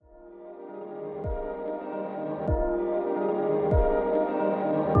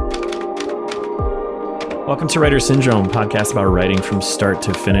Welcome to Writer Syndrome, podcast about writing from start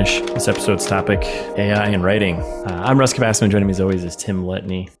to finish. This episode's topic, AI and writing. I'm Russ Cabassman. Joining me as always is Tim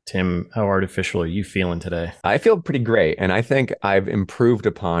Letney. Tim, how artificial are you feeling today? I feel pretty great, and I think I've improved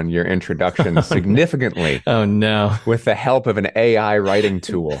upon your introduction significantly. Oh, no. With the help of an AI writing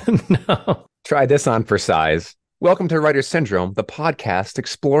tool. No. Try this on for size. Welcome to Writer Syndrome, the podcast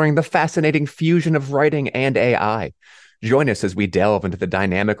exploring the fascinating fusion of writing and AI. Join us as we delve into the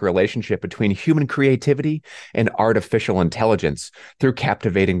dynamic relationship between human creativity and artificial intelligence through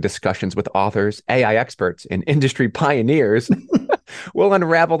captivating discussions with authors, AI experts, and industry pioneers. We'll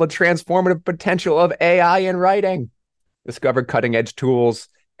unravel the transformative potential of AI in writing, discover cutting-edge tools,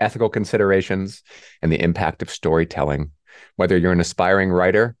 ethical considerations, and the impact of storytelling. Whether you're an aspiring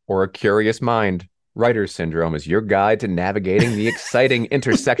writer or a curious mind, Writer's Syndrome is your guide to navigating the exciting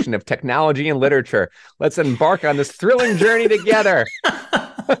intersection of technology and literature. Let's embark on this thrilling journey together.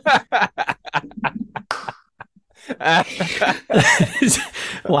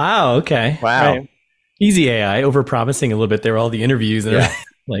 Wow. Okay. Wow. Right. Easy AI, overpromising a little bit there. All the interviews and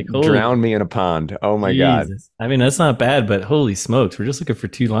like, drown me in a pond. Oh my God. I mean, that's not bad, but holy smokes, we're just looking for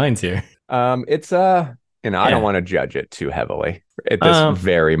 2 lines here. It's I don't want to judge it too heavily at this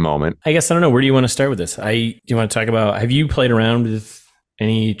very moment. I guess I don't know. Where do you want to start with this? Do you want to talk about? Have you played around with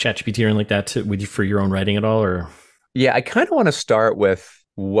any ChatGPT or anything like that with you for your own writing at all? Or yeah, I kind of want to start with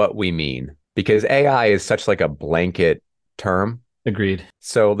what we mean, because AI is such like a blanket term. Agreed.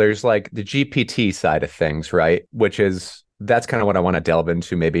 So there's like the GPT side of things, right? That's kind of what I want to delve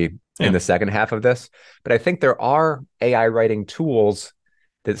into maybe in the second half of this. But I think there are AI writing tools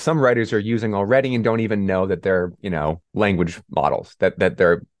that some writers are using already and don't even know that they're, language models, that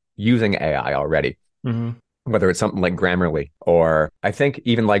they're using AI already. Mm-hmm. Whether it's something like Grammarly, or I think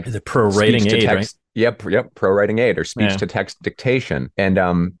even like the pro writing aid, right? Yep, pro writing aid or speech to text dictation.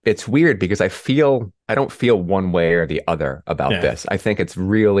 And it's weird because I don't feel one way or the other about this. I think it's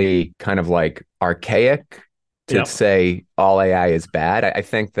really kind of like archaic to say all AI is bad. I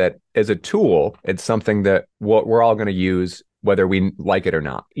think that as a tool, it's something that we're all going to use whether we like it or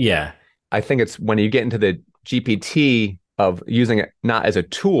not. Yeah. I think it's when you get into the GPT of using it not as a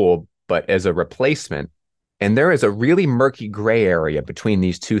tool, but as a replacement. And there is a really murky gray area between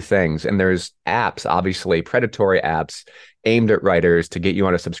these two things. And there's apps, obviously, predatory apps aimed at writers to get you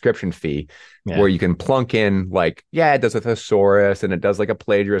on a subscription fee where you can plunk in like, it does a thesaurus and it does like a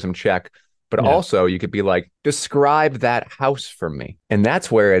plagiarism check. But also you could be like, describe that house for me. And that's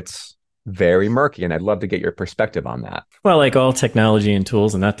where it's very murky, and I'd love to get your perspective on that. Well, like all technology and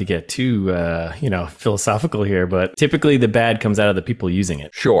tools, and not to get too, philosophical here, but typically the bad comes out of the people using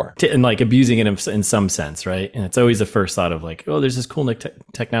it. Sure. And like abusing it in some sense, right? And it's always the first thought of like, oh, there's this cool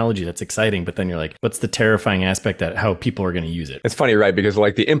technology that's exciting, but then you're like, what's the terrifying aspect that how people are going to use it? It's funny, right? Because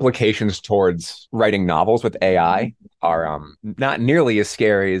like the implications towards writing novels with AI are not nearly as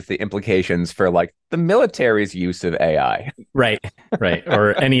scary as the implications for like the military's use of AI. Right.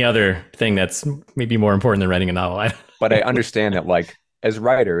 Or any other thing that's maybe more important than writing a novel. But I understand that like as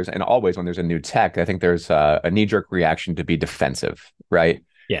writers, and always when there's a new tech, I think there's a knee-jerk reaction to be defensive, right?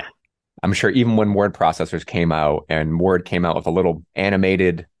 Yeah. I'm sure even when word processors came out and Word came out with a little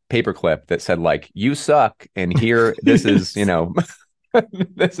animated paperclip that said like, you suck, and here, this is,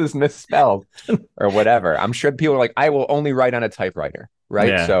 this is misspelled or whatever. I'm sure people are like, I will only write on a typewriter, right?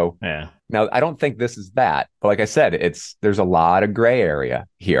 Yeah. Now, I don't think this is that. But like I said, there's a lot of gray area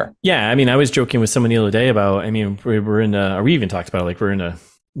here. Yeah. I mean, I was joking with someone the other day about, we even talked about like we're in a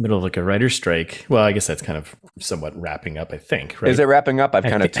middle of like a writer's strike. Well, I guess that's kind of somewhat wrapping up, I think. Right? Is it wrapping up? I've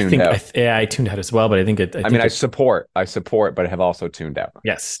kind of tuned out. I tuned out as well, but I think I support, but have also tuned out.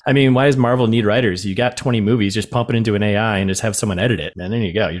 Yes. I mean, why does Marvel need writers? You got 20 movies, just pump it into an AI and just have someone edit it. And then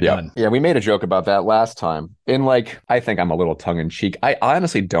you go, you're done. Yeah, we made a joke about that last time. And like, I think I'm a little tongue in cheek. I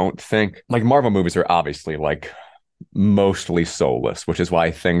honestly don't think like Marvel movies are obviously like mostly soulless, which is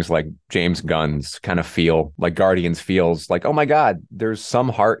why things like James Gunn's kind of feel like Guardians feels like, oh my God, there's some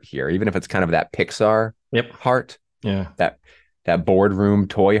heart here, even if it's kind of that Pixar heart. Yeah. That boardroom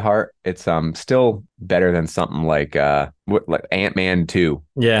toy heart. It's still better than something like Ant-Man 2.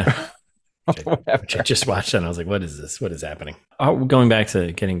 Yeah. Which I just watched that and I was like, what is this? What is happening? Going back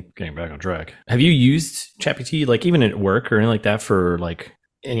to getting back on track. Have you used ChatGPT like even at work or anything like that for like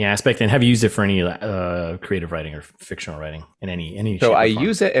any aspect, and have you used it for any creative writing or fictional writing in any so I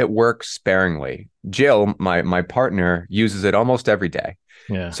use it at work sparingly. Jill, my partner, uses it almost every day.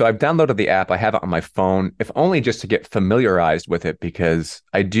 Yeah. So I've downloaded the app. I have it on my phone, if only just to get familiarized with it, because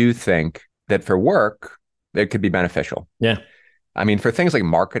I do think that for work it could be beneficial. Yeah. I mean, for things like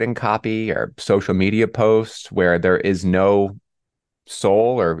marketing copy or social media posts where there is no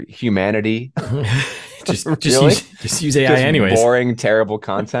soul or humanity Really? Just use AI Just anyways. boring, terrible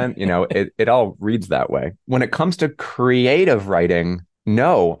content. It all reads that way. When it comes to creative writing,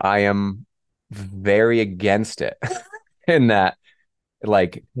 no, I am very against it in that,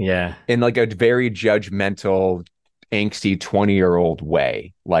 like, Yeah. in like a very judgmental, angsty 20-year-old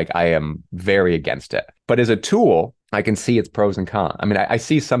way. Like, I am very against it. But as a tool, I can see its pros and cons. I mean, I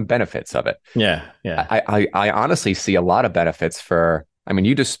see some benefits of it. Yeah. Yeah. I honestly see a lot of benefits for, I mean,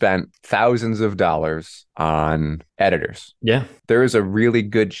 you just spent thousands of dollars on editors. Yeah. There is a really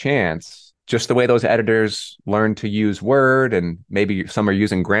good chance, just the way those editors learn to use Word, and maybe some are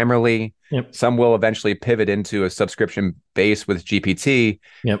using Grammarly, Yep. some will eventually pivot into a subscription base with GPT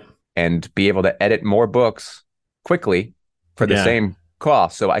Yep. and be able to edit more books quickly for the Yeah. same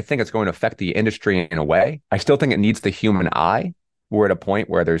cost. So I think it's going to affect the industry in a way. I still think it needs the human eye. We're at a point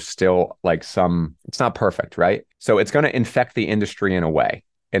where there's still like it's not perfect, right? So it's going to infect the industry in a way.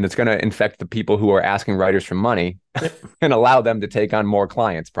 And it's going to infect the people who are asking writers for money and allow them to take on more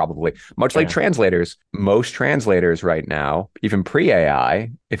clients, probably. Much like translators. Most translators right now, even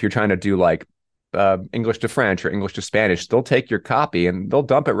pre-AI, if you're trying to do like English to French or English to Spanish, they'll take your copy and they'll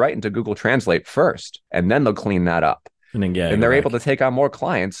dump it right into Google Translate first, and then they'll clean that up. And they're able to take on more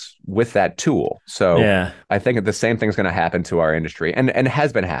clients with that tool. So I think the same thing's going to happen to our industry, and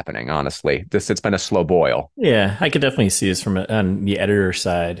has been happening, honestly. It's been a slow boil. Yeah, I could definitely see this from on the editor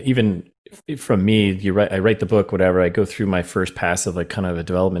side. Even from me, I write the book, whatever. I go through my first pass of like kind of a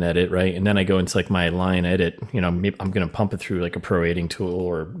development edit, right? And then I go into like my line edit. Maybe I'm going to pump it through like a pro editing tool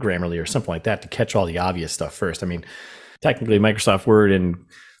or Grammarly or something like that to catch all the obvious stuff first. I mean, technically Microsoft Word and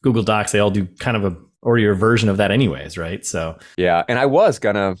Google Docs, they all do kind of or your version of that anyways, right? So yeah, and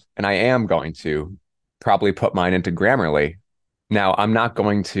I am going to probably put mine into Grammarly. Now, I'm not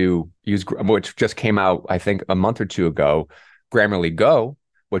going to use, which just came out, I think, a month or two ago, Grammarly Go,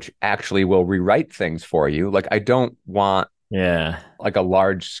 which actually will rewrite things for you. Like, I don't want like a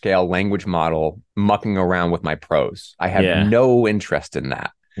large scale language model mucking around with my prose. I have no interest in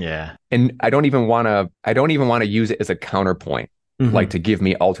that. Yeah. And I don't even want to use it as a counterpoint. Like to give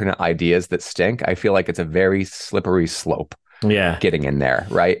me alternate ideas that stink. I feel like it's a very slippery slope getting in there,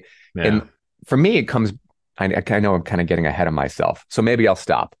 right? Yeah. And for me, it comes, I know I'm kind of getting ahead of myself, so maybe I'll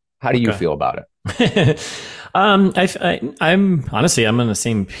stop. How do you feel about it? I'm honestly, I'm on the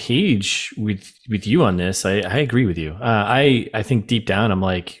same page with you on this. I agree with you. I think deep down, I'm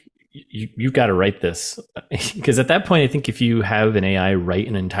like, you've got to write this, because at that point, I think if you have an AI write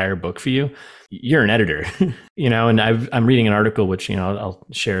an entire book for you, you're an editor, and I'm reading an article, which, I'll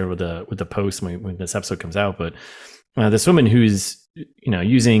share with the post when this episode comes out. But this woman who's,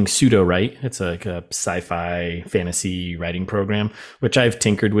 using pseudo write, it's like a sci-fi fantasy writing program, which I've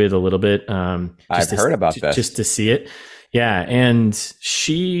tinkered with a little bit. I've heard about this just to see it. Yeah. And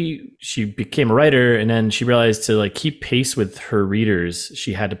she became a writer, and then she realized to like keep pace with her readers,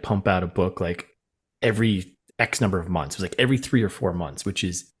 she had to pump out a book like every X number of months. It was like every 3 or 4 months, which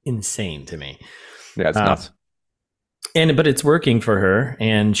is insane to me. Yeah, it's nuts. But it's working for her,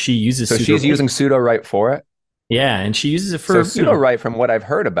 and she uses. So she's using pseudo write for it. Yeah, and she uses it for. So pseudo write, from what I've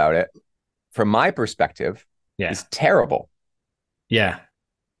heard about it, from my perspective, is terrible. Yeah.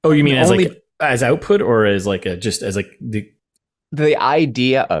 Oh, you mean as output, or as like the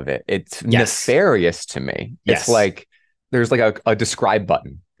idea of it? It's nefarious to me. Yes. It's like there's like a describe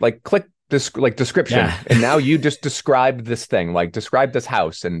button, like click this, like description, and now you just described this thing, like describe this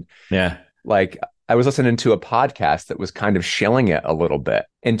house, and like I was listening to a podcast that was kind of shilling it a little bit,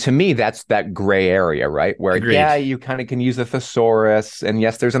 and to me that's that gray area, right? Where you kind of can use a thesaurus, and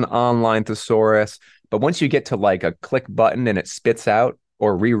yes, there's an online thesaurus, but once you get to like a click button and it spits out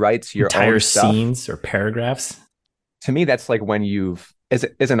or rewrites your entire own stuff, scenes or paragraphs. To me, that's like when you've, as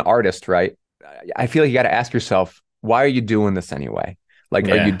an artist, right? I feel like you got to ask yourself, why are you doing this anyway? Like,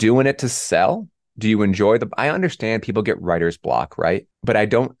 are you doing it to sell? Do you enjoy I understand people get writer's block, right? But I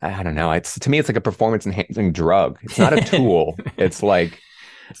don't know. To me, it's like a performance enhancing drug. It's not a tool. It's like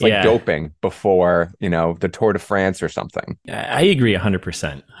doping before, the Tour de France or something. I agree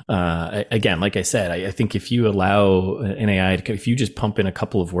 100%. Again, like I said, I think if you allow an AI if you just pump in a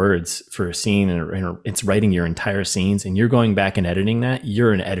couple of words for a scene and it's writing your entire scenes, and you're going back and editing that,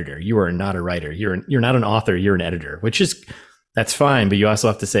 you're an editor. You are not a writer. You're not an author. You're an editor, that's fine. But you also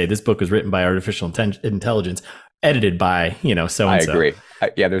have to say this book was written by artificial intelligence, edited by, so-and-so. I agree.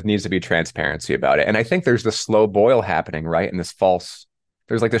 There needs to be transparency about it. And I think there's the slow boil happening, right? And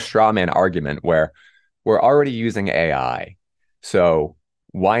there's like this straw man argument where we're already using AI. So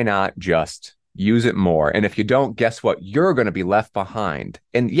why not just use it more? And if you don't, guess what? You're going to be left behind.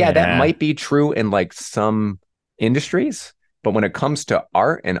 And that might be true in like some industries, but when it comes to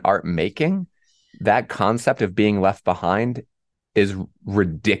art and art making, that concept of being left behind is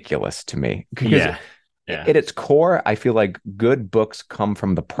ridiculous to me. Because Yeah. Yeah. at its core, I feel like good books come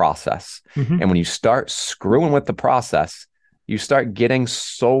from the process. Mm-hmm. And when you start screwing with the process, you start getting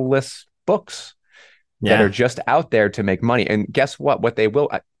soulless books that Yeah. are just out there to make money. And guess what? What they will,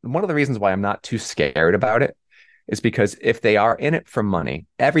 one of the reasons why I'm not too scared about it is because if they are in it for money,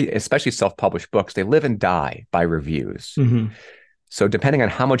 especially self-published books, they live and die by reviews. Mm-hmm. So depending on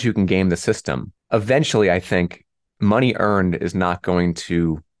how much you can game the system, eventually I think money earned is not going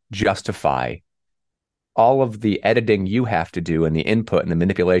to justify all of the editing you have to do and the input and the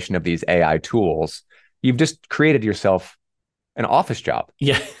manipulation of these AI tools. You've just created yourself an office job.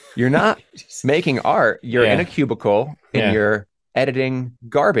 Yeah. You're not making art. You're in Yeah. a cubicle and you're editing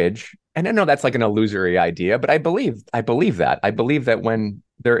garbage. And I know that's like an illusory idea, but I believe that. I believe that when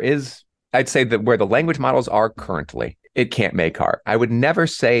there is, I'd say that where the language models are currently, it can't make art. I would never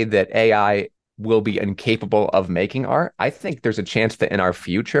say that AI will be incapable of making art. I think there's a chance that in our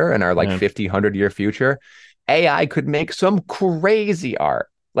future, in our like 50, 100-year future, AI could make some crazy art,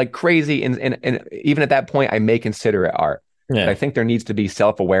 like crazy. And even at that point, I may consider it art. Yeah. But I think there needs to be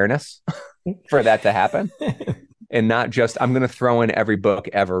self-awareness for that to happen. And not just, I'm going to throw in every book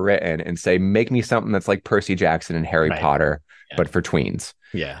ever written and say, make me something that's like Percy Jackson and Harry Potter, but for tweens.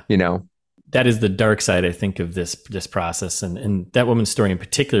 Yeah. You know? That is the dark side, I think, of this process and that woman's story in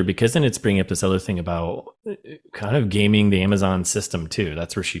particular, because then it's bringing up this other thing about kind of gaming the Amazon system too.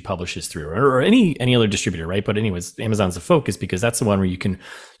 That's where she publishes through, or any other distributor, right? But anyways, Amazon's the focus because that's the one where you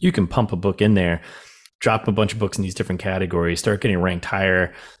can pump a book in there, drop a bunch of books in these different categories, start getting ranked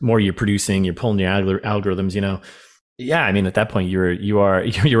higher. The more you're producing, you're pulling the algorithms, you know. Yeah, I mean, at that point, you're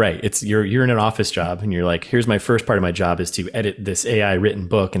right. It's you're in an office job, and you're like, here's my first part of my job is to edit this AI written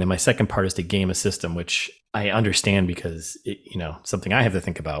book, and then my second part is to game a system, which I understand because something I have to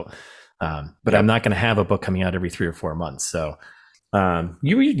think about. But I'm not going to have a book coming out every 3 or 4 months. So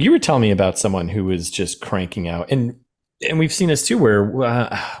you were telling me about someone who was just cranking out, and we've seen this too, where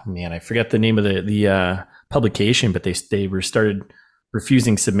I forget the name of the publication, but they were started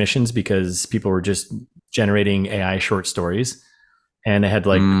refusing submissions because people were just generating AI short stories, and they had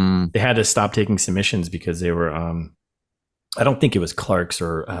they had to stop taking submissions because they were I don't think it was Clark's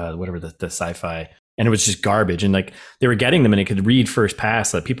or whatever the sci-fi, and it was just garbage, and like they were getting them and it could read first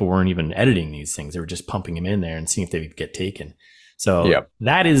pass that people weren't even editing these things, they were just pumping them in there and seeing if they would get taken. So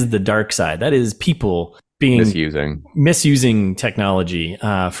that is the dark side. That is people misusing technology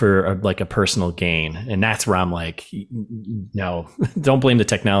for a personal gain. And that's where I'm like, no, don't blame the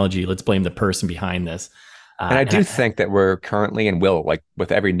technology. Let's blame the person behind this. And I do think that we're currently and will, like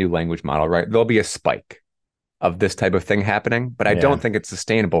with every new language model, right? There'll be a spike of this type of thing happening, but I don't think it's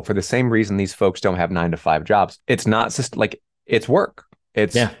sustainable for the same reason these folks don't have 9-to-5 jobs. It's not just like it's work.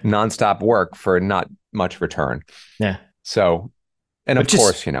 It's nonstop work for not much return. Yeah. So, and of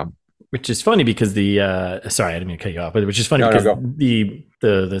course, which is funny because sorry, I didn't mean to cut you off, but which is funny because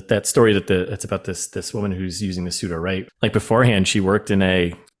that story that's about this woman who's using the pseudo right. Like beforehand, she worked in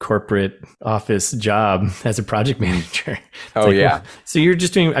a corporate office job as a project manager. So you're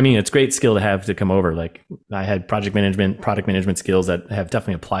just doing, I mean, it's a great skill to have to come over. Like I had product management skills that have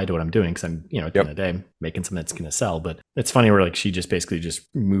definitely applied to what I'm doing. Cause I'm, at the end of the day, making something that's going to sell, but it's funny where like, she just basically just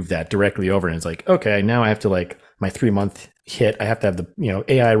moved that directly over. And it's like, okay, now I have to my 3-month hit. I have to have the,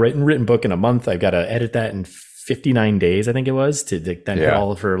 AI written book in a month. I've got to edit that in 59 days, I think it was, to then hit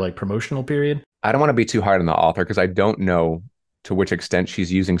all of her promotional period. I don't want to be too hard on the author because I don't know to which extent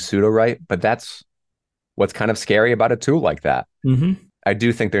she's using pseudo right, but that's what's kind of scary about a tool like that. Mm-hmm. I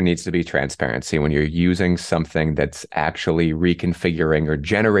do think there needs to be transparency when you're using something that's actually reconfiguring or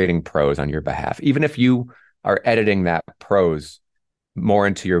generating prose on your behalf. Even if you are editing that prose more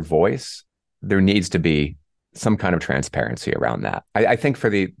into your voice, there needs to be some kind of transparency around that. I think for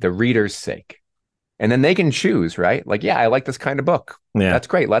the reader's sake. And then they can choose, right? Like, I like this kind of book. Yeah. That's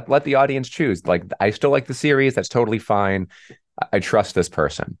great. Let the audience choose. Like, I still like the series. That's totally fine. I trust this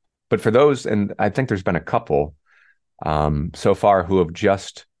person. But for those, and I think there's been a couple so far who have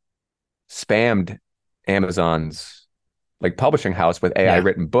just spammed Amazon's publishing house with AI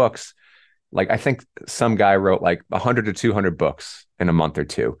written books. Like I think some guy wrote 100 to 200 books in a month or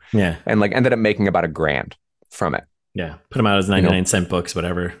two. Yeah. And ended up making about $1,000 from it. Yeah. Put them out as 99-cent books,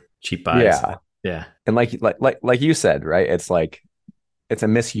 whatever, cheap buys. Yeah. Yeah. And like you said, right? It's a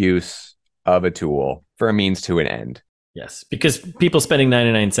misuse of a tool for a means to an end. Yes, because people spending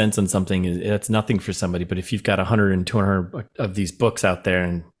 99 cents on something that's nothing for somebody. But if you've got 100 and 200 of these books out there,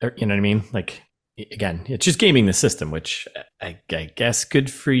 and you know what I mean, again, it's just gaming the system, which I guess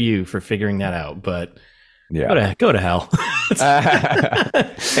good for you for figuring that out. But go to hell.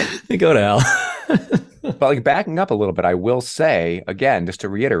 Go to hell. But like backing up a little bit, I will say again, just to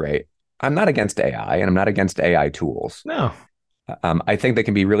reiterate, I'm not against AI and I'm not against AI tools. No. I think they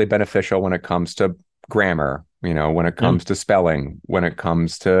can be really beneficial when it comes to grammar, when it Yep. comes to spelling, when it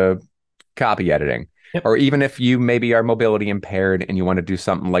comes to copy editing, Yep. or even if you maybe are mobility impaired and you want to do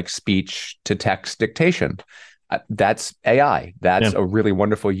something like speech to text dictation. That's AI. That's Yeah. a really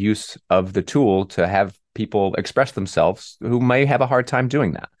wonderful use of the tool to have people express themselves who may have a hard time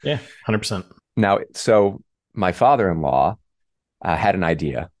doing that. Yeah. 100%. Now, so my father-in-law had an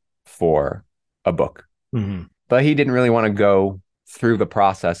idea for a book, Hmm. but he didn't really want to go through the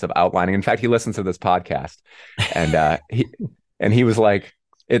process of outlining. In fact, he listens to this podcast, and he was like,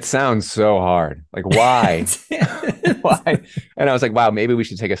 "It sounds so hard. Like, why? Why?" And I was like, "Wow, maybe we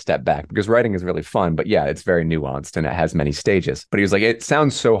should take a step back because writing is really fun, but yeah, it's very nuanced and it has many stages." But he was like, "It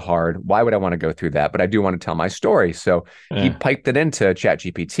sounds so hard. Why would I want to go through that? But I do want to tell my story." So he Yeah. piped it into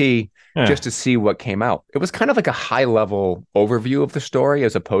ChatGPT Yeah. just to see what came out. It was kind of like a high level overview of the story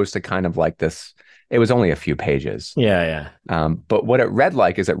as opposed to kind of like this. It was only a few pages. Yeah. Yeah. But what it read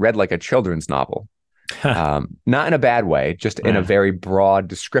like is it read like a children's novel. Not in a bad way, just in a Yeah. very broad,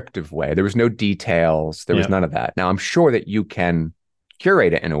 descriptive way. There was no details. There was Yeah. none of that. Now, I'm sure that you can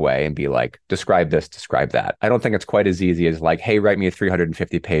curate it in a way and be like, describe this, describe that. I don't think it's quite as easy as like, hey, write me a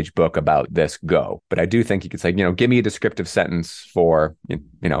 350-page book about this, go. But I do think you could say, give me a descriptive sentence for, I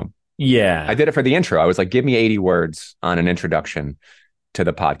Yeah. did it for the intro. I was like, give me 80 words on an introduction to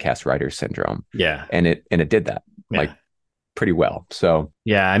the podcast writer syndrome. Yeah. And it did that. Yeah. Like pretty well. So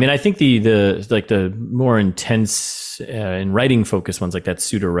yeah, I mean, I think the like the more intense and writing focused ones like that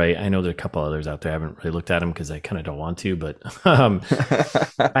pseudo write. I know there are a couple others out there. I haven't really looked at them because I kind of don't want to, but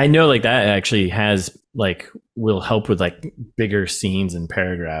I know like that actually has like will help with like bigger scenes and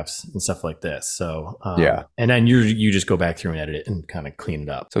paragraphs and stuff like this. So yeah, and then you just go back through and edit it and kind of clean it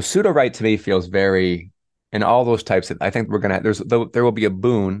up. so pseudo write to me feels very, and all those types of, I think we're gonna there will be a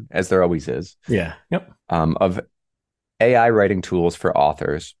boon, as there always is, Yeah. Yep. of AI writing tools for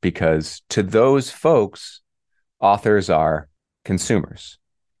authors, because to those folks, authors are consumers,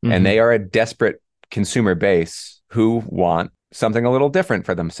 and they are a desperate consumer base who want something a little different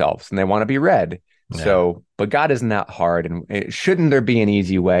for themselves and they want to be read. Yeah. So, but God isn't that hard, and shouldn't there be an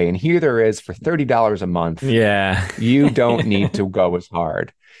easy way? And here there is for $30 a month. Yeah. You don't need to go as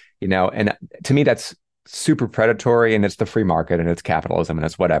hard, and to me, that's super predatory, and it's the free market and it's capitalism and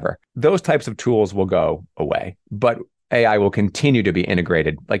it's whatever. Those types of tools will go away, but AI will continue to be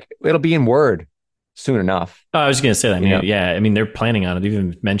integrated. Like it'll be in Word soon enough. Oh, I was going to say that. I mean, yeah. I mean, they're planning on it. They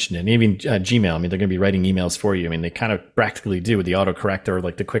even mentioned it. And even Gmail. I mean, they're going to be writing emails for you. I mean, they kind of practically do with the autocorrect or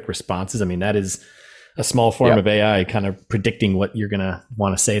like the quick responses. I mean, that is a small form of AI kind of predicting what you're going to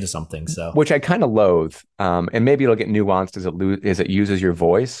want to say to something. So, which I kind of loathe. And maybe it'll get nuanced as it uses your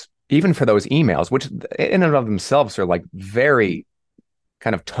voice, even for those emails, which in and of themselves are like very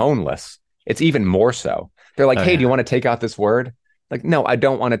kind of toneless. It's even more so. They're like, hey, do you want to take out this word? Like, no, I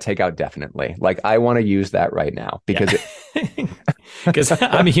don't want to take out definitely. Like, I want to use that right now because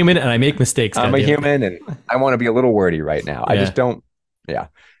I'm a human and I make mistakes. I'm a human and I want to be a little wordy right now. I just don't. Yeah.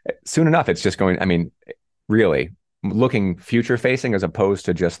 Soon enough, it's just going. I mean, really looking future facing as opposed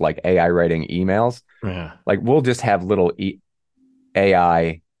to just like AI writing emails. Yeah. Like we'll just have little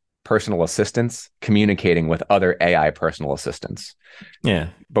AI personal assistants communicating with other AI personal assistants. Yeah.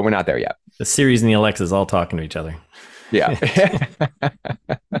 But we're not there yet. The Series and the Alexas all talking to each other. Yeah.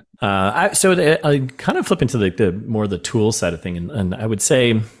 So I kind of flip into the more the tool side of thing. And I would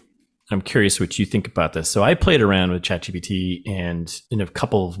say, I'm curious what you think about this. So I played around with ChatGPT and in a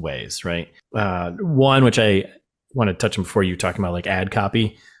couple of ways, right? One, which I want to touch on before you talking about like ad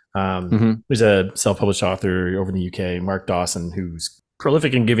copy. There's a self-published author over in the UK, Mark Dawson, who's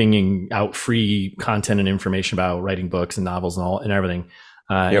prolific in giving out free content and information about writing books and novels and all and everything.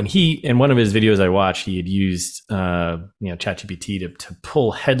 And he, in one of his videos I watched, he had used, ChatGPT to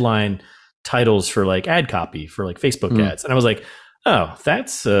pull headline titles for like ad copy for like Facebook ads. And I was like, oh,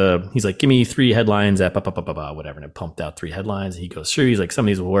 that's, he's like, give me 3 headlines at whatever. And it pumped out 3 headlines. And he goes, sure. He's like, some of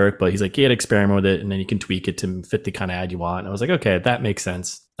these will work, but he's like, you had to experiment with it. And then you can tweak it to fit the kind of ad you want. And I was like, okay, that makes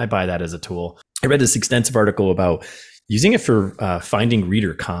sense. I buy that as a tool. I read this extensive article about using it for finding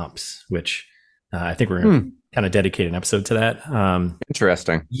reader comps, which I think we're going to kind of dedicate an episode to that.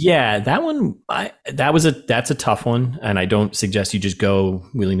 Interesting. Yeah, that one, that's a tough one. And I don't suggest you just go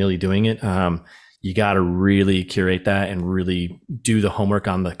willy-nilly doing it. You got to really curate that and really do the homework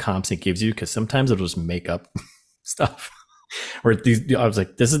on the comps it gives you, because sometimes it'll just make up stuff. Or I was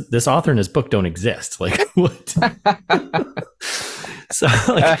like, this author and his book don't exist. Like what? So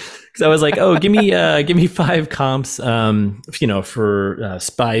like, because I was like, oh, give me 5 comps, for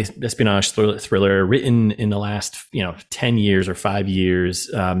spy espionage thriller written in the last 10 years or 5 years,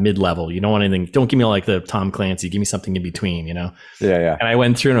 mid level. You don't want anything. Don't give me like the Tom Clancy. Give me something in between. Yeah. And I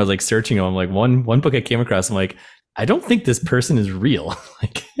went through and I was like searching them. Like one book I came across. I'm like, I don't think this person is real.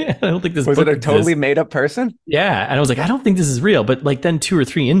 Like, I don't think this was book it a totally made up person? Yeah, and I was like, I don't think this is real. But like, then 2 or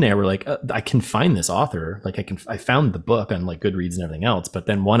 3 in there were like, I can find this author. Like, I found the book on like Goodreads and everything else. But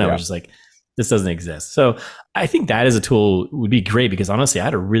then one, I was just like, this doesn't exist. So I think that as a tool would be great, because honestly, I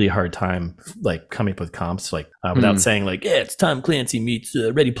had a really hard time like coming up with comps like without saying like, yeah, it's Tom Clancy meets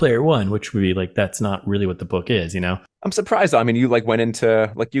Ready Player One, which would be like, that's not really what the book is. I'm surprised though. I mean, you like went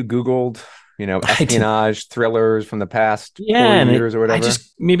into like you Googled, espionage thrillers from the past 40 years or whatever.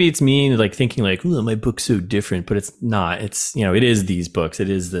 Maybe it's me like thinking like, oh, my book's so different, but it's not. It's, it is these books. It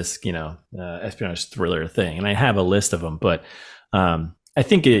is this, espionage thriller thing. And I have a list of them, but I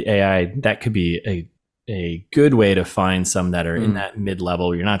think AI, that could be a good way to find some that are in that mid-level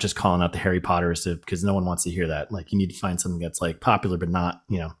where you're not just calling out the Harry Potters because no one wants to hear that. Like, you need to find something that's like popular, but not,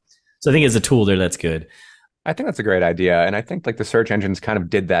 So I think as a tool there, that's good. I think that's a great idea. And I think like the search engines kind of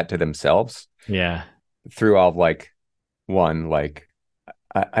did that to themselves. Yeah. Through all of like,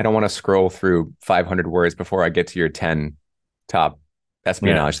 I don't want to scroll through 500 words before I get to your 10 top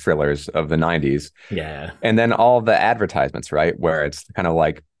espionage thrillers of the 90s. Yeah. And then all the advertisements, right? Where it's kind of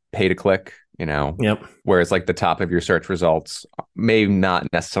like pay to click, where it's like the top of your search results may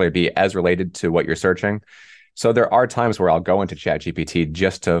not necessarily be as related to what you're searching. So there are times where I'll go into ChatGPT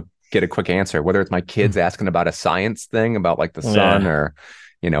just to get a quick answer, whether it's my kids asking about a science thing about like the sun or,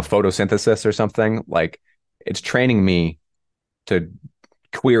 photosynthesis or something. Like, it's training me to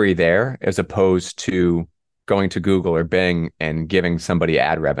query there as opposed to going to Google or Bing and giving somebody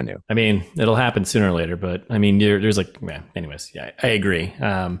ad revenue. I mean, it'll happen sooner or later, but I mean, there's like, anyways, I agree.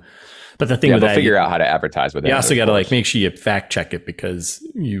 But the thing with that, figure out how to advertise with it. You also got to like make sure you fact check it, because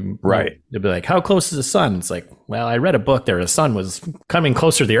you'll be like, how close is the sun? It's like, well, I read a book there. The sun was coming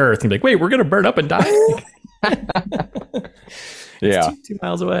closer to the earth. And you're like, wait, we're going to burn up and die. It's 2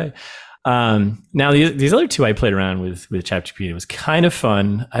 miles away. Now these other 2 I played around with ChatGPT. It was kind of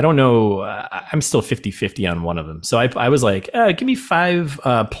fun. I don't know. I'm still 50-50 on one of them. So I was like, give me 5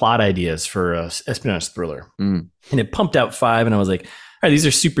 plot ideas for a espionage thriller. And it pumped out 5. And I was like, all right, these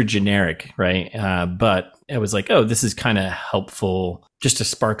are super generic, right? But I was like, oh, this is kind of helpful just to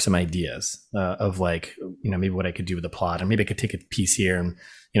spark some ideas of like, maybe what I could do with the plot, and maybe I could take a piece here and,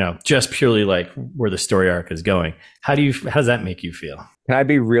 just purely like where the story arc is going. How does that make you feel? Can I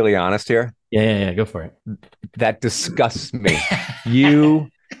be really honest here? Yeah, go for it. That disgusts me. You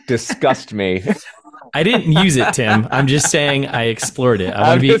disgust me. I didn't use it, Tim. I'm just saying I explored it.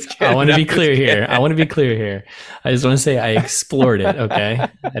 I want to be clear here. I want to be clear here. I just want to say I explored it. Okay,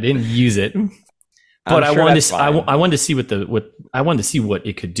 I didn't use it, but I wanted to see what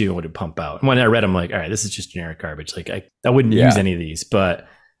it could do and what it pump out. And when I read, I'm like, all right, this is just generic garbage. Like I wouldn't use any of these. But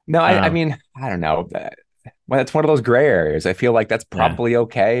no, I mean, I don't know. Well, it's one of those gray areas. I feel like that's probably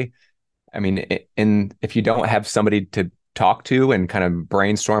okay. I mean, if you don't have somebody to talk to and kind of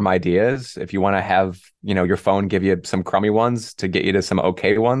brainstorm ideas, if you want to have, your phone give you some crummy ones to get you to some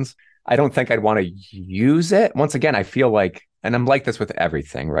okay ones, I don't think I'd want to use it. Once again, I feel like, and I'm like this with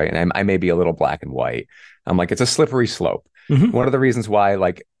everything, right? And I may be a little black and white. I'm like, it's a slippery slope. One of the reasons why,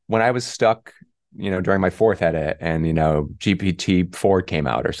 like when I was stuck, during my 4th edit and, GPT-4 came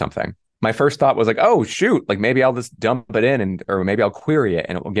out or something, my first thought was like, oh, shoot, like maybe I'll just dump it in or maybe I'll query it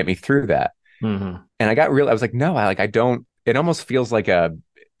and it will get me through that. And I was like, no, I don't, it almost feels like an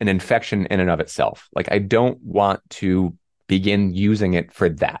infection in and of itself. Like I don't want to begin using it for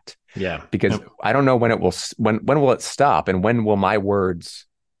that. Yeah. Because I don't know when will it stop, and when will my words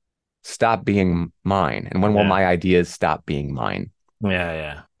stop being mine, and when will my ideas stop being mine?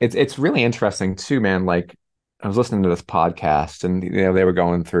 Yeah. It's really interesting too, man. Like I was listening to this podcast and they were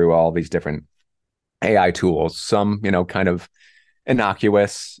going through all these different AI tools, some, kind of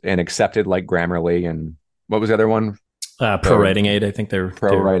innocuous and accepted like Grammarly, and what was the other one? Pro Writing Aid. I think they're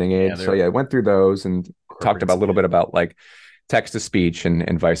Pro Writing Aid. So I went through those and talked about a little bit about like text to speech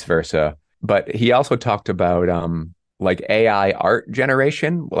and vice versa. But he also talked about like AI art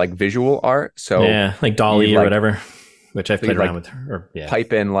generation, like visual art. So like Dolly or whatever, which I played around with.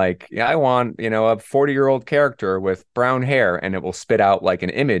 Type in like, I want, a 40-year-old character with brown hair, and it will spit out like an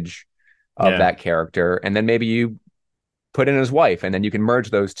image of that character. And then maybe you put in his wife, and then you can merge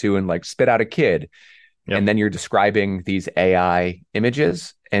those two and like spit out a kid. And then you're describing these AI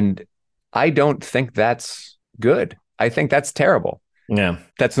images. And I don't think that's good. I think that's terrible. Yeah.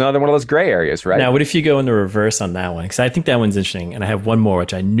 That's another one of those gray areas, right? Now, what if you go in the reverse on that one? Because I think that one's interesting, and I have one more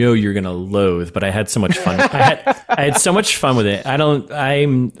which I know you're gonna loathe, but I had so much fun. I had so much fun with it.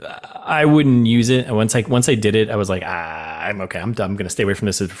 I wouldn't use it. And once I did it, I was like, I'm okay. I'm done. I'm gonna stay away from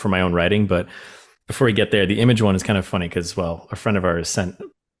this for my own writing. But before we get there, the image one is kind of funny because, well, a friend of ours sent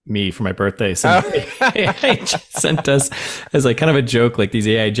me for my birthday. Some AI sent us as like kind of a joke, like these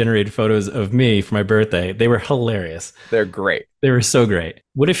AI generated photos of me for my birthday. They were hilarious. They're great. They were so great.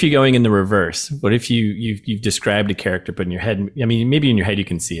 What if you're going in the reverse? What if you've described a character, but in your head, I mean, maybe in your head you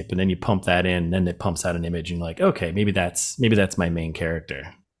can see it, but then you pump that in, and then it pumps out an image, and you're like, okay, maybe that's my main character.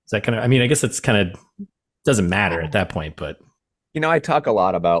 Is that kind of? I mean, I guess it's kind of doesn't matter at that point, but I talk a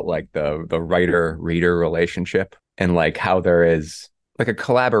lot about like the writer-reader relationship and like how there is like a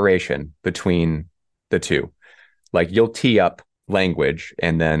collaboration between the two. Like you'll tee up language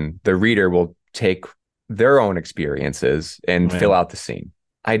and then the reader will take their own experiences and fill out the scene.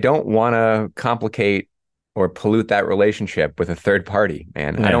 I don't want to complicate or pollute that relationship with a third party,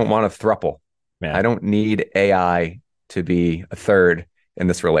 man. I don't want a throuple. I don't need AI to be a third in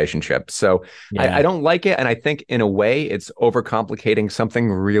this relationship. So I don't like it. And I think in a way it's overcomplicating something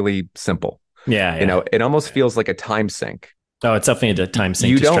really simple. It almost feels like a time sink. Oh, it's definitely a time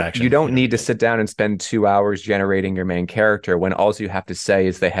sink distraction. You don't need to sit down and spend 2 hours generating your main character when all you have to say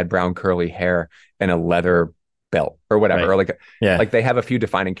is they had brown curly hair and a leather belt or whatever. Right. Or like they have a few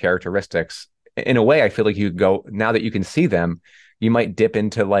defining characteristics. In a way, I feel like you go, now that you can see them, you might dip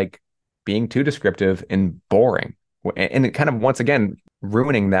into like being too descriptive and boring. And it kind of, once again,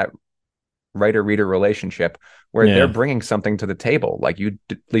 ruining that writer-reader relationship where they're bringing something to the table. Like you,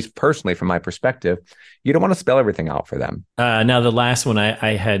 at least personally, from my perspective, you don't want to spell everything out for them. Now the last one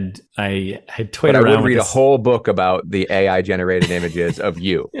I had toyed around. I would read this. A whole book about the AI generated images of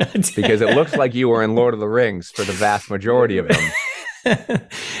you because it looks like you were in Lord of the Rings for the vast majority of them.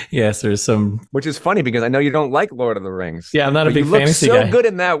 Yes, there's some, which is funny because I know you don't like Lord of the Rings. Yeah, I'm not a big fantasy guy. You look so good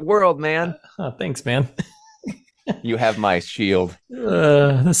in that world, man. Oh, thanks, man. You have my shield.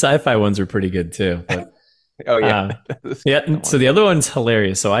 The sci-fi ones are pretty good too. But, oh yeah, yeah. So the other one's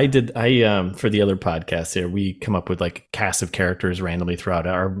hilarious. So I for the other podcast here, we come up with like cast of characters randomly throughout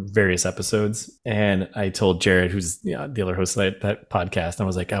our various episodes, and I told Jared, who's the other host of that podcast, and I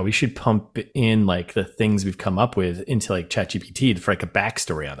was like, oh, we should pump in like the things we've come up with into like ChatGPT for like a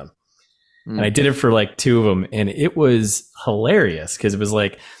backstory on them. And I did it for like 2 of them, and it was hilarious because it was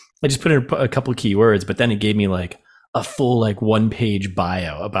like, I just put in a couple of keywords, but then it gave me like a full like 1-page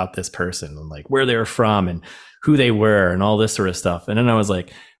bio about this person and like where they were from and who they were and all this sort of stuff. And then I was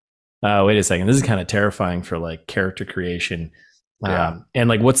like, wait a second, this is kind of terrifying for like character creation. And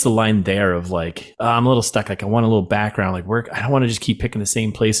like, what's the line there of like, I'm a little stuck. Like I want a little background, like where, I don't want to just keep picking the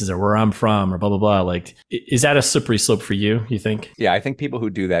same places or where I'm from or blah, blah, blah. Like, is that a slippery slope for you think? Yeah, I think people who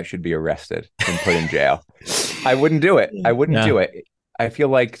do that should be arrested and put in jail. I wouldn't do it. I wouldn't do it. I feel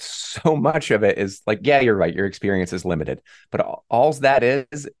like so much of it is like, yeah, you're right. Your experience is limited, but all that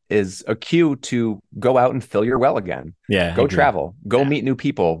is a cue to go out and fill your well again. Yeah. Go travel, go meet new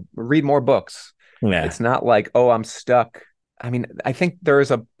people, read more books. Yeah. It's not like, oh, I'm stuck. I mean, I think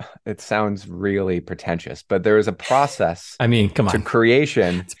it sounds really pretentious, but there is a process. I mean, come on. To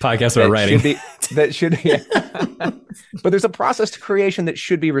creation. It's a podcast we're writing. But there's a process to creation that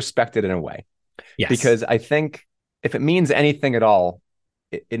should be respected in a way. Yes. Because I think if it means anything at all,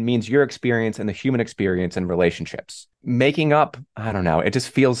 it means your experience and the human experience and relationships. Making up, I don't know. It just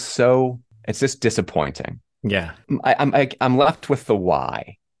feels it's just disappointing. Yeah. I'm left with the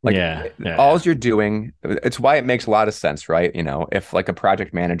why. Like all you're doing, it's why it makes a lot of sense, right? If like a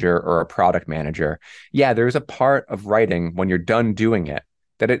project manager or a product manager, there's a part of writing when you're done doing it,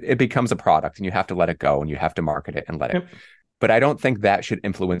 that it becomes a product and you have to let it go and you have to market it and let it. But I don't think that should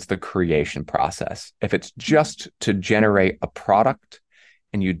influence the creation process. If it's just to generate a product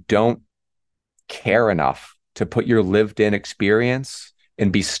and you don't care enough to put your lived in experience and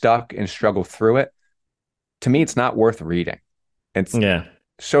be stuck and struggle through it, to me, it's not worth reading.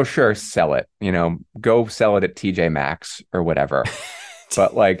 So sure, sell it, go sell it at TJ Maxx or whatever.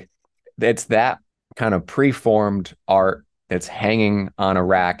 But like, it's that kind of preformed art that's hanging on a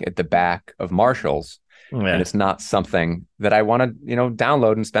rack at the back of Marshall's. Yeah. And it's not something that I want to,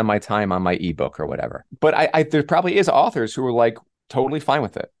 download and spend my time on my ebook or whatever. But I there probably is authors who are like totally fine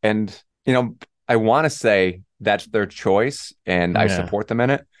with it. And, I want to say that's their choice and I support them in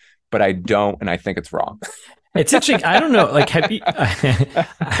it, but I don't. And I think it's wrong. It's interesting. I don't know. Like, have you,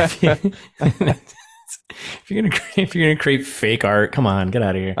 if you're gonna create fake art, come on, get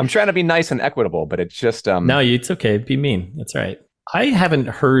out of here. I'm trying to be nice and equitable, but it's just no, it's okay. Be mean. That's right. I haven't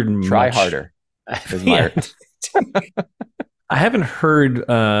heard try much. Harder. I haven't heard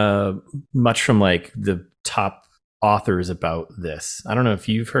much from like the top authors about this. I don't know if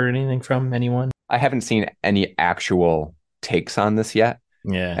you've heard anything from anyone. I haven't seen any actual takes on this yet.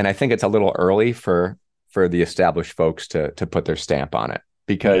 Yeah. And I think it's a little early for the established folks to put their stamp on it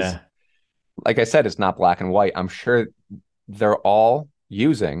because, like I said, it's not black and white. I'm sure they're all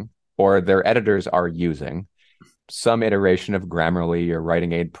using, or their editors are using, some iteration of Grammarly or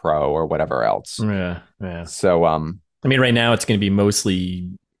Writing Aid Pro or whatever else. Yeah. So, I mean, right now it's going to be mostly,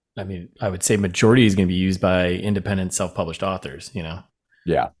 I mean, I would say majority is going to be used by independent self-published authors, you know?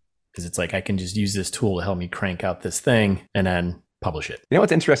 Yeah. Because it's like, I can just use this tool to help me crank out this thing and then publish it. You know,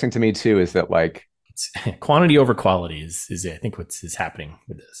 what's interesting to me too, is that like it's quantity over quality is I think what's happening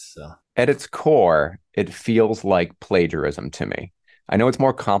with this. So at its core, it feels like plagiarism to me. I know it's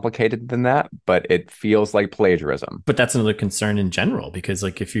more complicated than that, but it feels like plagiarism. But that's another concern in general, because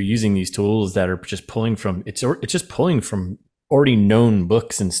like if you're using these tools that are just pulling from, it's just pulling from already known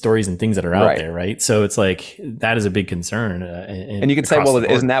books and stories and things that are out there, right? So it's like that is a big concern. And you can say, well,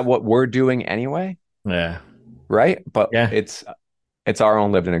 isn't that what we're doing anyway? Yeah. Right. But it's our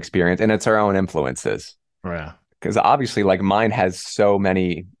own lived experience, and it's our own influences. Yeah. Because obviously, like, mine has so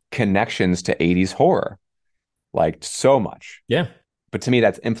many connections to 80s horror, like so much. Yeah. But to me,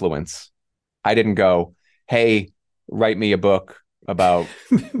 that's influence. I didn't go, hey, write me a book about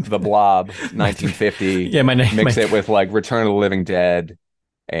the Blob 1950. Yeah, mix it with like Return of the Living Dead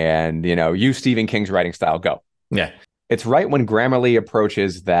and, you know, use Stephen King's writing style. Go. Yeah. It's right when Grammarly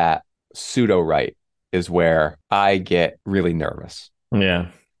approaches that pseudo right is where I get really nervous. Yeah.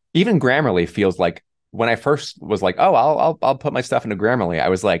 Even Grammarly feels like, when I first was like, oh, I'll put my stuff into Grammarly, I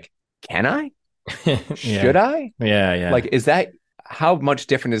was like, can I? Should I? Yeah. Like, is that, how much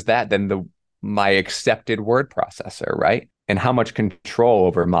different is that than my accepted word processor, right? And how much control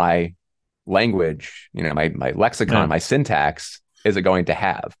over my language, you know, my lexicon, my syntax is it going to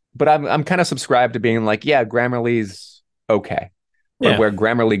have? But I'm kind of subscribed to being like, yeah, Grammarly's okay. But where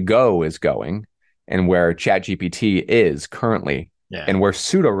Grammarly Go is going, and where ChatGPT is currently, and where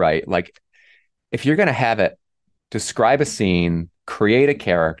pseudo-write, like, if you're going to have it describe a scene, create a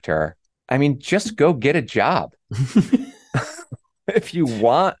character, I mean, just go get a job. If you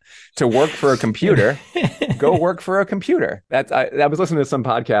want to work for a computer, go work for a computer. I was listening to some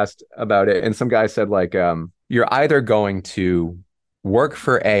podcast about it, and some guy said, like, you're either going to work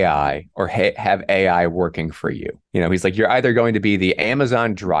for AI or have AI working for you. You know, he's like, you're either going to be the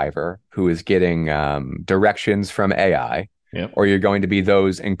Amazon driver who is getting directions from AI, or you're going to be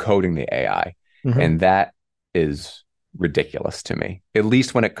those encoding the AI. Mm-hmm. And that is ridiculous to me, at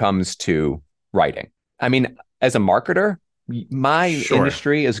least when it comes to writing. I mean, as a marketer, my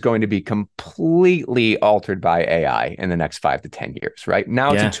industry is going to be completely altered by AI in the next 5 to 10 years, right?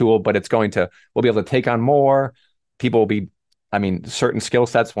 Now it's a tool, but we'll be able to take on more. People will be, I mean, certain skill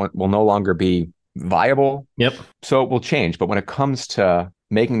sets will no longer be viable. Yep. So it will change. But when it comes to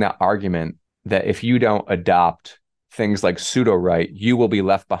making that argument that if you don't adopt things like pseudo-write, you will be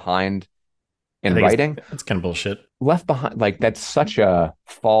left behind in writing. That's kind of bullshit. Left behind, like, that's such a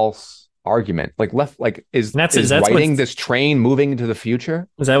false argument. Like, is writing this train moving into the future?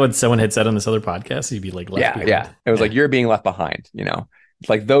 Is that what someone had said on this other podcast? You'd be like left behind. Yeah. It was like, you're being left behind, you know? It's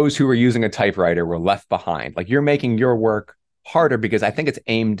like those who were using a typewriter were left behind. Like, you're making your work harder because I think it's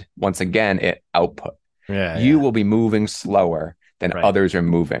aimed, once again, at output. You will be moving slower than others are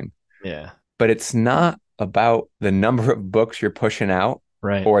moving. Yeah. But it's not about the number of books you're pushing out.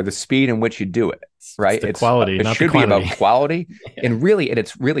 Right. Or the speed in which you do it, right? It's quality. It should be about quality. And really, at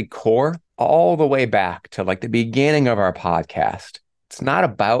its really core, all the way back to like the beginning of our podcast, it's not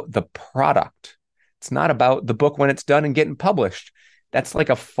about the product. It's not about the book when it's done and getting published. That's like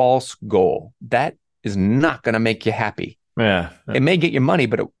a false goal. That is not going to make you happy. Yeah. It may get you money,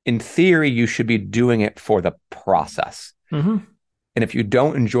 but in theory, you should be doing it for the process. Mm-hmm. And if you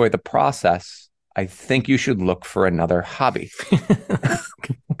don't enjoy the process, I think you should look for another hobby.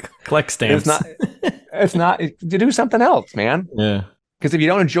 Collect stamps. It's not to do something else, man. Yeah. Because if you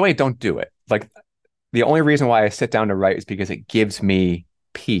don't enjoy it, don't do it. Like, the only reason why I sit down to write is because it gives me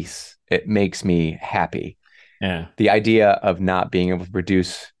peace. It makes me happy. Yeah. The idea of not being able to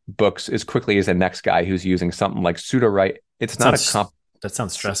produce books as quickly as the next guy who's using something like pseudo-write, that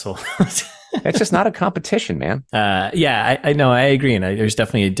sounds stressful. It's just not a competition, man. I know. I agree. And there's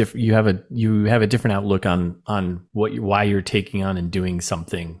definitely you have a different outlook on why you're taking on and doing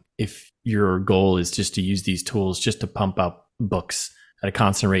something. If your goal is just to use these tools just to pump up books at a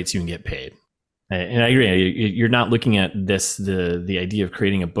constant rate so you can get paid. And I agree. You're not looking at this, the idea of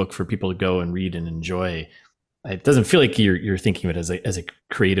creating a book for people to go and read and enjoy. It doesn't feel like you're thinking of it as a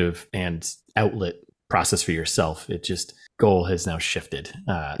creative and outlet process for yourself. It just goal has now shifted.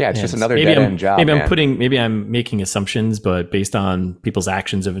 It's just another dead end job. Maybe I'm making assumptions, but based on people's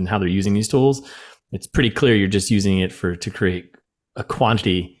actions of and how they're using these tools, it's pretty clear you're just using it to create a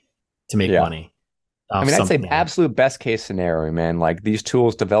quantity to make money. I mean, I'd say absolute best case scenario, man. Like these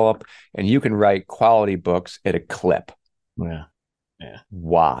tools develop and you can write quality books at a clip. Yeah.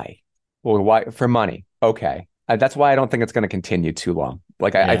 Why? Well, why? For money. Okay. That's why I don't think it's going to continue too long.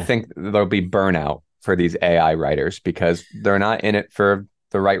 Like I think there'll be burnout for these AI writers because they're not in it for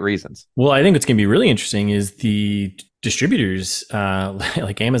the right reasons. Well, I think what's going to be really interesting is the distributors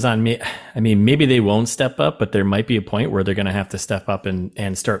like Amazon. Maybe they won't step up, but there might be a point where they're going to have to step up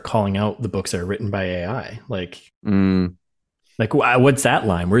and start calling out the books that are written by AI. Like what's that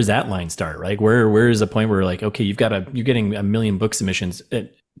line? Where's that line start? Right? Where is the point where like, okay, you're getting 1 million book submissions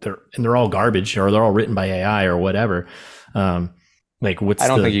they're all garbage or they're all written by AI or whatever. I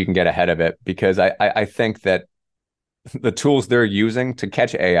don't think you can get ahead of it because I think that the tools they're using to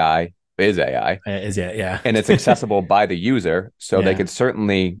catch AI is AI. And it's accessible by the user. So they could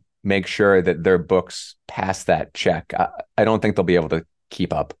certainly make sure that their books pass that check. I don't think they'll be able to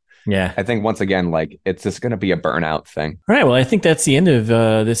keep up. Yeah. I think once again, like it's just going to be a burnout thing. All right. Well, I think that's the end of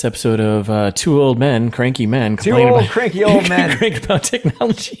this episode of Two Old Men, Cranky Men. Cranky old men. Crank about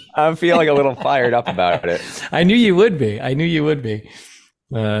technology. I'm feeling a little fired up about it. I knew you would be.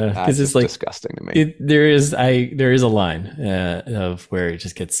 Because it's like disgusting to me. There is a line of where it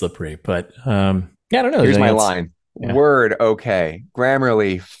just gets slippery. But I don't know. Here's my line. Yeah. Word, okay.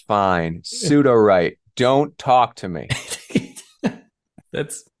 Grammarly, fine. Pseudo right. Don't talk to me.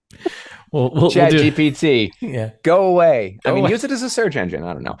 That's... We'll Chat GPT. Yeah. Go away. Use it as a search engine.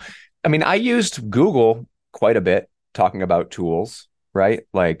 I don't know. I mean, I used Google quite a bit talking about tools, right?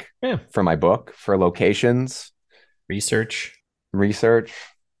 Like for my book, for locations, research.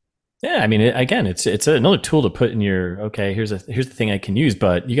 Yeah. I mean, it's another tool to put in your, okay, here's the thing I can use,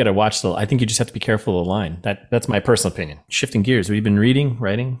 but you got to watch I think you just have to be careful of the line. That's my personal opinion. Shifting gears. Have you been reading,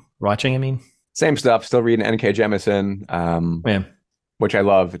 writing, watching? Same stuff. Still reading N.K. Jemisin. Which I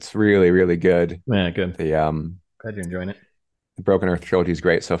love. It's really, really good. Yeah, good. Glad you're enjoying it. The Broken Earth trilogy is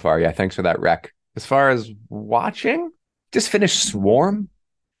great so far. Yeah, thanks for that rec. As far as watching, just finished Swarm.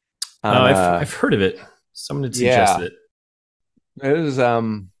 I've heard of it. Someone had suggested it. It was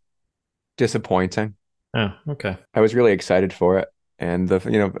disappointing. Oh, okay. I was really excited for it, and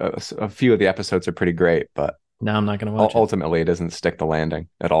a few of the episodes are pretty great, but no, I'm not going to watch. Ultimately, it doesn't stick the landing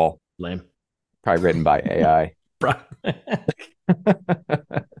at all. Lame. Probably written by AI.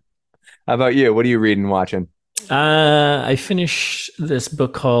 How about you? What are you reading, watching? I finished this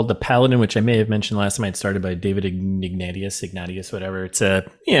book called The Paladin, which I may have mentioned last time. I'd started by David Ignatius, whatever. It's a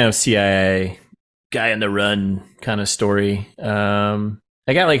CIA guy on the run kind of story.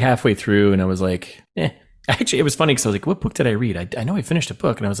 I got like halfway through and I was like, Actually, it was funny because I was like, what book did I read? I know I finished a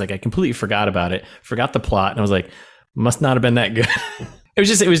book and I was like, I completely forgot about it, forgot the plot. And I was like, must not have been that good.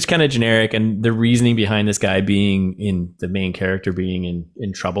 It was kind of generic. And the reasoning behind this guy being the main character being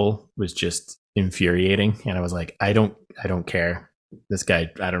in trouble was just infuriating. And I was like, I don't care. This guy,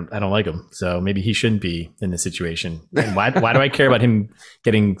 I don't like him. So maybe he shouldn't be in this situation. And why do I care about him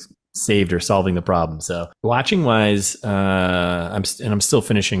getting saved or solving the problem? So watching wise, I'm still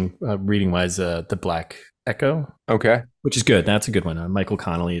finishing reading wise, The Black Echo. Okay. Which is good. That's a good one. Michael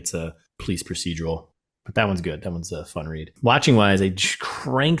Connelly. It's a police procedural, but that one's good. That one's a fun read. Watching wise, I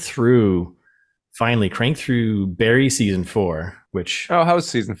finally cranked through Barry season 4, which... Oh, how was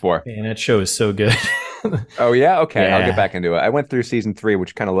season 4? Man, that show is so good. Oh, yeah? Okay. Yeah. I'll get back into it. I went through season 3,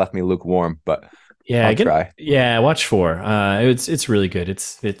 which kind of left me lukewarm, but I'll try. Yeah, watch 4. It's really good.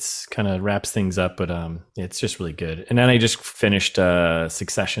 It's kind of wraps things up, but it's just really good. And then I just finished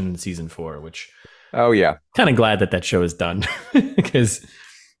Succession season 4, which... Oh, yeah. Kind of glad that show is done because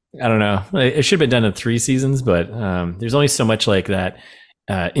I don't know. It should have been done in 3 seasons, but there's only so much like that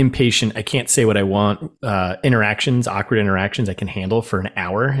impatient, I can't say what I want, awkward interactions I can handle for an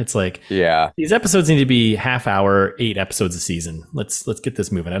hour. It's like, yeah, these episodes need to be half hour, 8 episodes a season. Let's get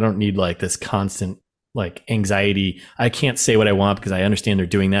this moving. I don't need like this constant like anxiety. I can't say what I want because I understand they're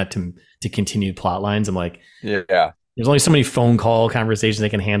doing that to continue plot lines. I'm like, yeah. There's only so many phone call conversations I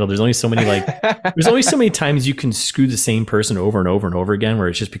can handle. There's only so many there's only so many times you can screw the same person over and over and over again, where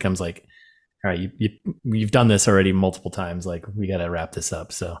it just becomes like, all right, you've done this already multiple times. Like, we got to wrap this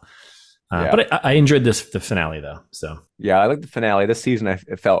up. So, but I enjoyed the finale though. So yeah, I like the finale. This season,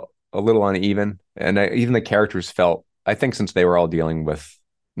 it felt a little uneven, and even the characters felt. I think since they were all dealing with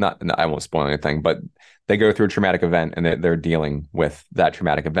not, no, I won't spoil anything, but they go through a traumatic event and they're dealing with that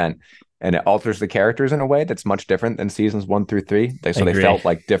traumatic event. And it alters the characters in a way that's much different than seasons 1 through 3. They felt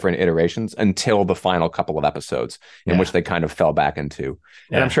like different iterations until the final couple of episodes in which they kind of fell back into.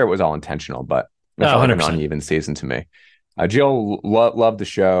 And I'm sure it was all intentional, but it felt like an uneven season to me. Jill loved the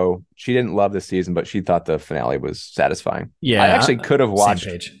show. She didn't love the season, but she thought the finale was satisfying. Yeah, I actually could have watched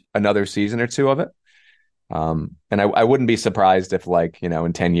another season or two of it. And I wouldn't be surprised if, like,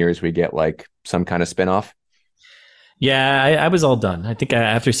 in 10 years we get like some kind of spinoff. Yeah, I was all done. I think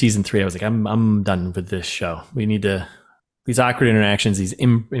after season 3, I was like, I'm done with this show. We need to. These awkward interactions, these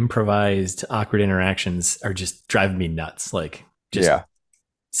improvised awkward interactions, are just driving me nuts. Like, just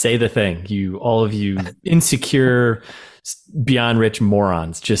say the thing. All of you insecure, beyond rich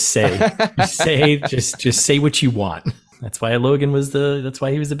morons. Just say, just say what you want. That's why Logan that's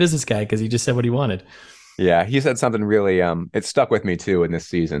why he was the business guy, because he just said what he wanted. Yeah, he said something really. It stuck with me too in this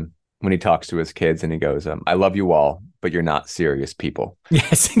season, when he talks to his kids and he goes, I love you all, but you're not serious people.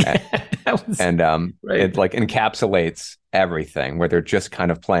 Yes. It like encapsulates everything, where they're just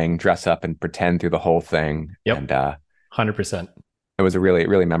kind of playing dress up and pretend through the whole thing. Yep. And 100%. It was a really,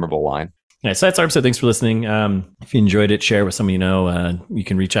 really memorable line. Yeah, so that's our episode. Thanks for listening. If you enjoyed it, share with someone you know. You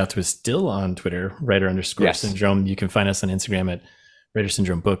can reach out to us still on Twitter, writer_syndrome. You can find us on Instagram at Writer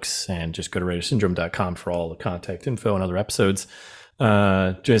Syndrome Books, and just go to writersyndrome.com for all the contact info and other episodes.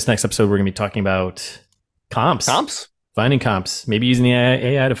 Join us next episode. We're going to be talking about comps, finding comps, maybe using the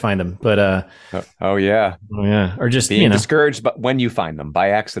AI to find them. But oh yeah, or just being discouraged, but when you find them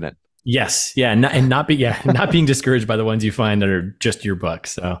by accident. Yes, yeah, not being discouraged by the ones you find that are just your book.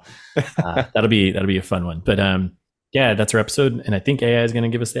 So that'll be a fun one. But yeah, that's our episode, and I think AI is going to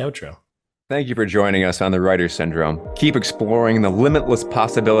give us the outro. Thank you for joining us on the Writer Syndrome. Keep exploring the limitless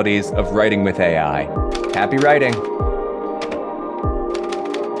possibilities of writing with AI. Happy writing.